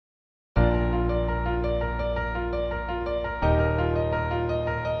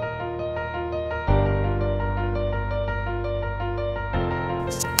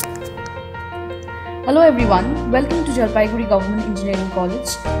Hello everyone, welcome to Jalpaiguri Government Engineering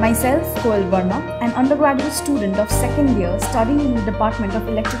College. Myself, Koel Verma, an undergraduate student of second year studying in the Department of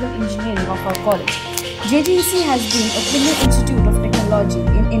Electrical Engineering of our college. JGEC has been a premier institute of technology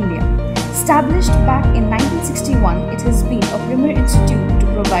in India. Established back in 1961, it has been a premier institute to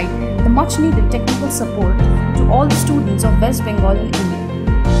provide the much needed technical support to all the students of West Bengal in India.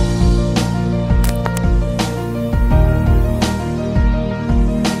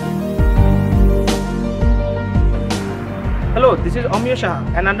 Hello, this is Amya Shah,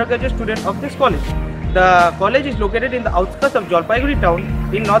 an undergraduate student of this college. The college is located in the outskirts of Jalpaiguri town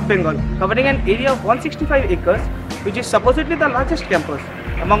in North Bengal, covering an area of 165 acres, which is supposedly the largest campus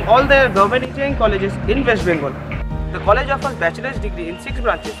among all the government engineering colleges in West Bengal. The college offers bachelor's degree in 6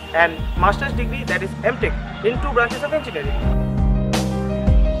 branches and master's degree, that is M.Tech, in 2 branches of engineering.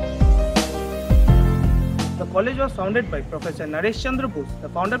 The college was founded by Professor Naresh Chandra Bose, the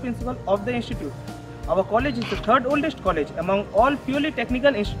founder principal of the institute. Our college is the 3rd oldest college among all purely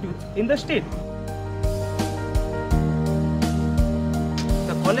technical institutes in the state.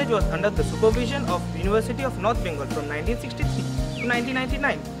 The college was under the supervision of University of North Bengal from 1963 to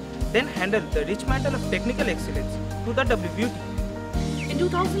 1999, then handled the rich mantle of technical excellence to the WBUT. In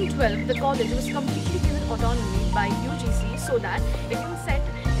 2012, the college was completely given autonomy by UGC so that it can set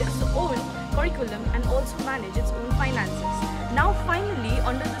its own curriculum and also manage its own finances. Now finally,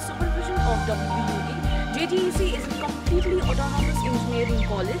 under the supervision of WBUT, JGEC is a completely autonomous engineering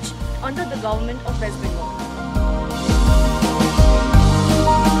college under the government of West Bengal.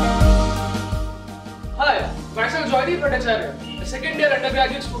 Hi, myself Jolites, a second year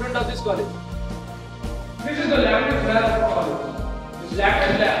undergraduate student of this college. This is the language lab of the college. This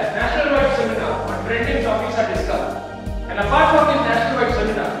language lab, national-wide seminar on trending topics are discussed. And apart from this national-wide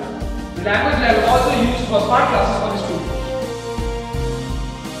seminar, the language lab is also used for smart classes for the students.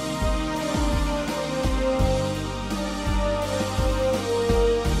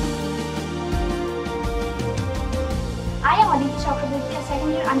 I am a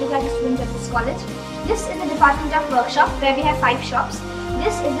second year undergraduate student of this college. This is the Department of Workshop where we have 5 shops.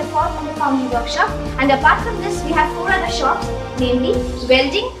 This is the fourth and the foundry workshop, and apart from this we have 4 other shops, namely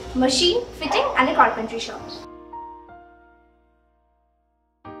welding, machine, fitting and the carpentry shops.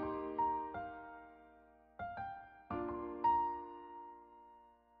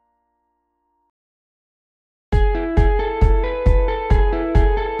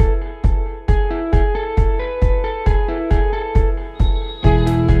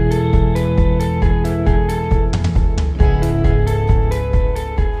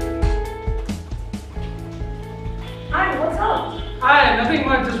 Hi, nothing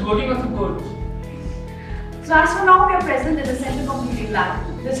much, just working on some code. So as for now, we are present in the Central Computing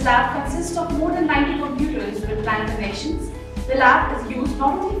Lab. This lab consists of more than 90 computers with LAN connections. The lab is used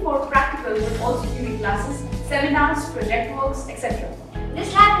not only for practical but also theory classes, seminars, project works, etc.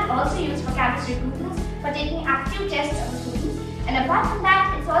 This lab is also used for campus recruitments for taking active tests of the students, and apart from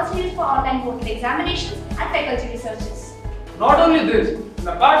that, it's also used for online board examinations and faculty researches. Not only this, and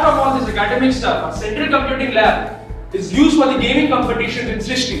apart from all this academic stuff, our Central Computing Lab is used for the gaming competitions in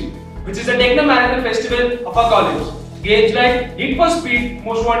Sristi, which is the Techno-Management Festival of our college. Games like Need for Speed,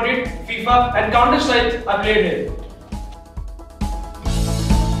 Most Wanted, FIFA and Counter-Strike are played here.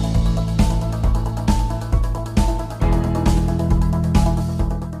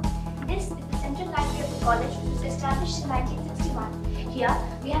 This is the Central Library of the college, which was established in 1961. Here,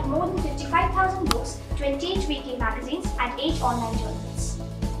 we have more than 55,000 books, 28 weekly magazines and 8 online journals.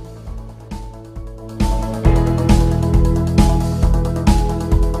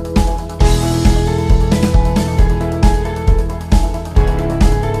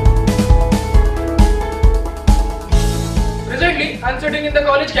 I'm sitting in the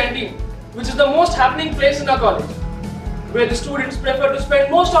college canteen, which is the most happening place in our college, where the students prefer to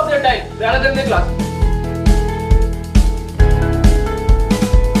spend most of their time rather than their classes.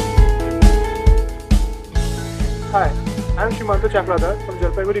 Hi, I am JGECLAT from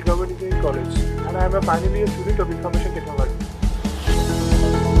Jalpaiguri Government Engineering College, and I am a final year student of Information Technology.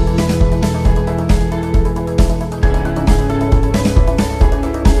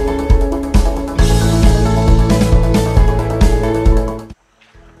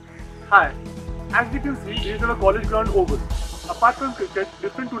 Hi, as you can see, this is a college ground oval. Apart from cricket,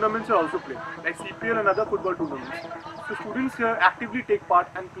 different tournaments are also played, like CPL and other football tournaments. So students here actively take part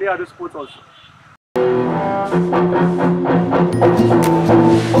and play other sports also.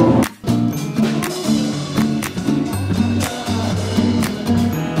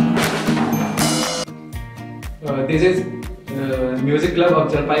 This is Music Club of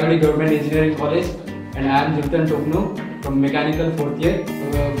Jalpaiguri Government Engineering College, and I am Jyotan Tokno from Mechanical 4th year.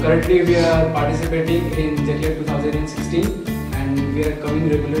 currently we are participating in JECLAT 2016 and we are coming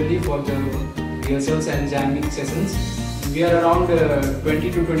regularly for the rehearsals and jamming sessions. We are around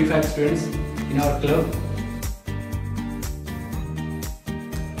 20 to 25 students in our club.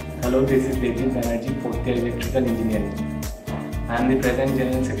 Hello, this is Devin Banerjee, 4th year Electrical Engineering. I am the present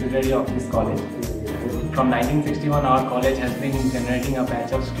General Secretary of this college. From 1961, our college has been generating a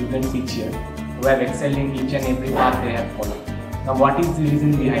batch of students each year who have excelled in each and every path they have followed. Now, what is the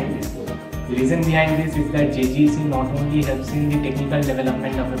reason behind this? The reason behind this is that JGEC not only helps in the technical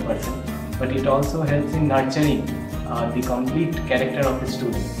development of a person, but it also helps in nurturing the complete character of the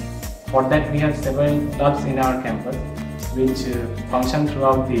student. For that, we have several clubs in our campus which function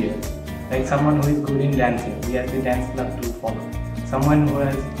throughout the year. Like someone who is good in dancing, we have the dance club to follow. Someone who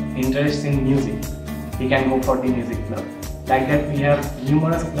has interest in music, he can go for the music club. Like that, we have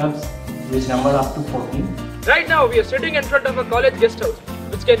numerous clubs which number up to 14. Right now, we are sitting in front of a college guest house,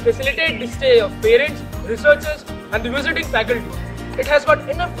 which can facilitate the stay of parents, researchers, and the visiting faculty. It has got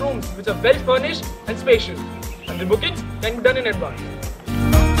enough rooms which are well furnished and spacious, and the bookings can be done in advance.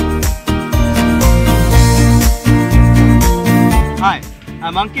 Hi,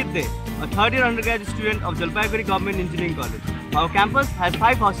 I'm Ankit De, a third-year undergraduate student of Jalpaiguri Government Engineering College. Our campus has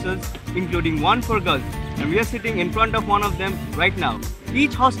 5 hostels, including 1 for girls, and we are sitting in front of one of them right now.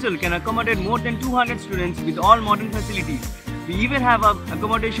 Each hostel can accommodate more than 200 students with all modern facilities. We even have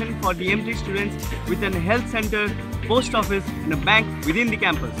accommodation for the M.Tech students with a health center, post office, and a bank within the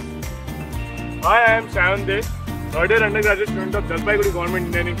campus. Hi, I am Shayan De, third-year undergraduate student of Jalpaiguri Government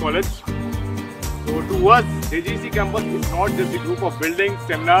Engineering College. So to us, JGEC campus is not just a group of buildings,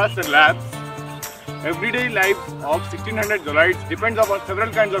 seminars and labs. Everyday life of 1600 Jolites depends upon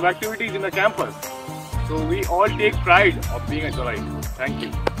several kinds of activities in the campus. So we all take pride of being a Jolite. Thank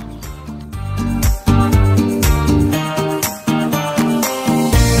you.